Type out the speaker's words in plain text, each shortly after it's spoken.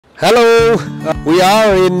Hello, we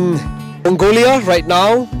are in Mongolia right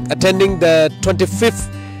now, attending the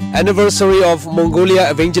 25th anniversary of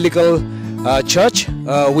Mongolia Evangelical Church.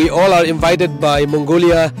 We all are invited by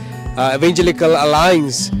Mongolia Evangelical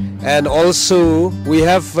Alliance, and also we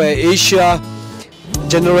have Asia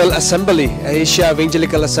General Assembly, Asia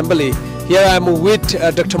Evangelical Assembly. Here I am with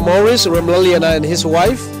Dr. Morris Ramlaliana and his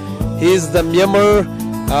wife. He is the Myanmar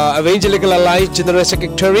Evangelical Alliance General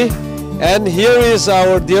Secretary. And here is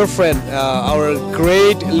our dear friend, our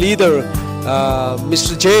great leader,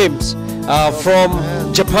 Mr. James from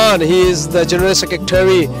Japan. He is the General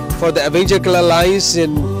Secretary for the Evangelical Alliance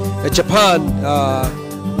in Japan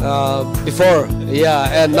before. Yeah,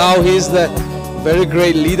 and now he is the very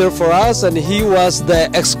great leader for us, and he was the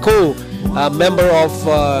EXCO member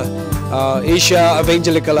of Asia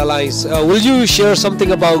Evangelical Alliance. Will you share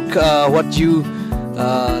something about what you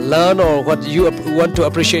learn or what you want to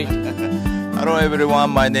appreciate? Hello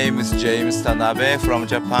everyone, my name is James Tanabe from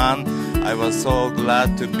Japan. I was so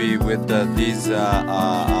glad to be with these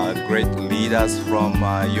great leaders from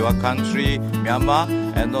your country, Myanmar,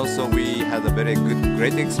 and also we had a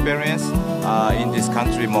great experience in this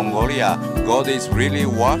country, Mongolia. God is really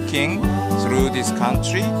working through this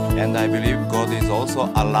country, and I believe God is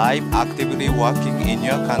also alive, actively working in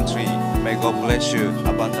your country. May God bless you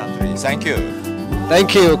abundantly. Thank you.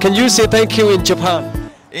 Thank you. Can you say thank you in Japan?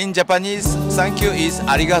 In Japanese, thank you is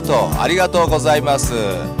arigato. Arigato gozaimasu.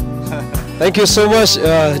 Thank you so much,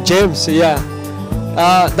 James. Yeah.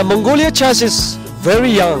 The Mongolia church is very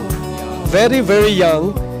young. Very, very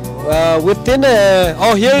young.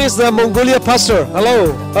 Oh, here is the Mongolia pastor.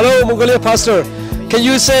 Hello. Hello, Mongolia pastor. Can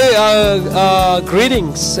you say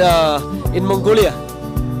greetings in Mongolia?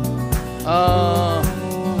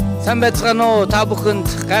 Самбайцгаано та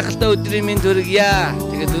бүхэнд гайхалтай өдрийн мэнд хүргье.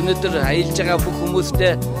 Тэгээд өнөөдөр аялж байгаа бүх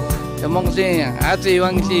хүмүүстээ Монголын Ази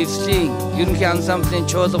Евангелийн эслийн ерөнхий ансамблийн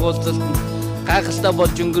чуулга уулзалт гайхалтай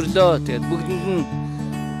болж өнгөрлөө. Тэгээд бүгдэнд нь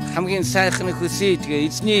хамгийн сайхны хүсье. Тэгээд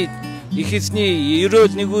эзний их эзний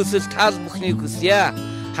өрөөл нэгүсэл таал бүхний хүсье.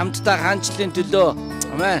 Хамтдаа хаанчлалын төлөө.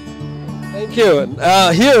 Амен. Thank you.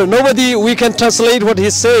 Here, nobody we can translate what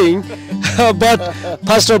he's saying, but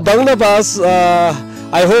Pastor Barnabas,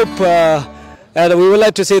 I hope, and we would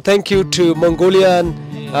like to say thank you to Mongolian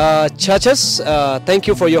churches. Thank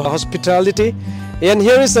you for your hospitality. And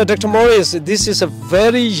here is Dr. Morris. This is a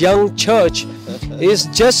very young church. It's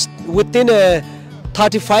just within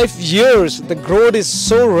 35 years. The growth is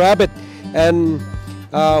so rapid, and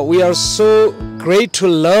we are so great to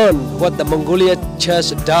learn what the Mongolia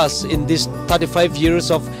church does in these 35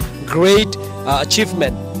 years of great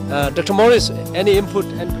achievement. Dr. Morris, any input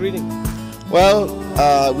and greeting? Well,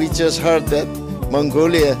 we just heard that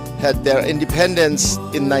Mongolia had their independence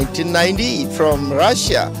in 1990 from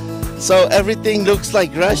Russia. So everything looks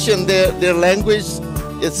like Russian. Their language,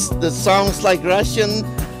 the songs like Russian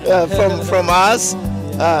from us.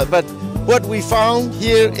 But what we found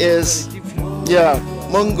here is,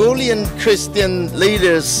 Mongolian Christian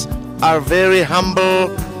leaders are very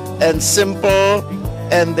humble and simple,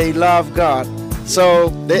 and they love God. So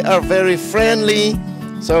they are very friendly.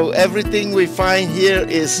 So everything we find here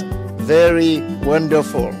is very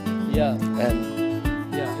wonderful. Yeah.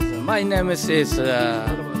 My name is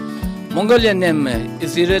Mongolian name.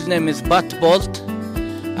 Israel name is Batbolt.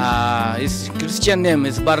 His Christian name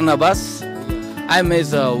is Barnabas. I'm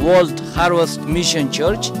a World Harvest Mission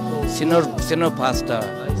Church senior pastor.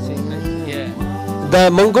 I see. Yeah.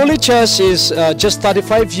 The Mongolia church is just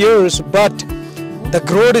 35 years, but the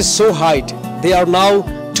growth is so high. They are now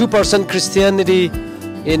 2% Christianity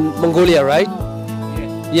in Mongolia, right?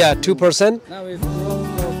 Yeah, 2%. Now it's grown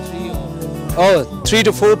to 3 Oh, 3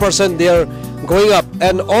 to 4% they are going up.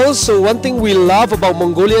 And also one thing we love about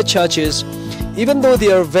Mongolia churches, even though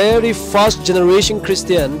they are very first generation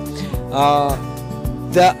Christian,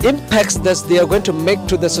 the impacts that they are going to make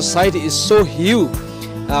to the society is so huge.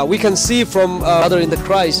 We can see from other in the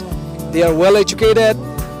Christ, they are well educated,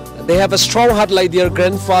 they have a strong heart like their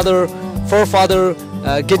forefather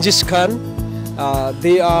Genghis Khan.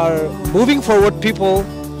 They are moving forward people,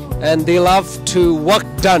 and they love to work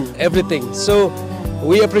done everything. So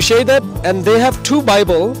we appreciate that. And they have 2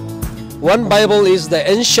 Bible. One Bible is the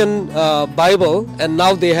ancient Bible, and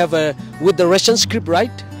now they have a with the Russian script,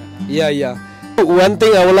 right? Yeah. One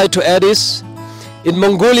thing I would like to add is, in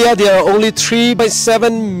Mongolia there are only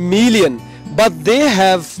 3.7 million, but they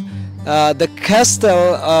have the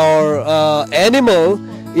cattle or animal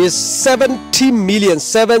is 70 million,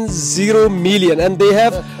 and they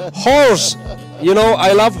have horse. You know,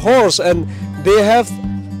 I love horse, and they have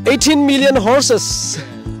 18 million horses.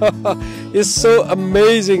 It's so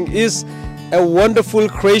amazing. a wonderful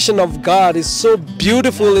creation of God. It's so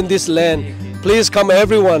beautiful in this land. Please come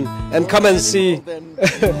everyone and come and see.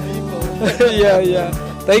 Yeah.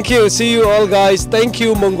 Thank you. See you all guys. Thank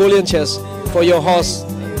you Mongolian Chess for your host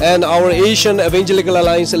and our Asian Evangelical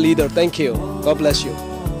Alliance leader. Thank you. God bless you.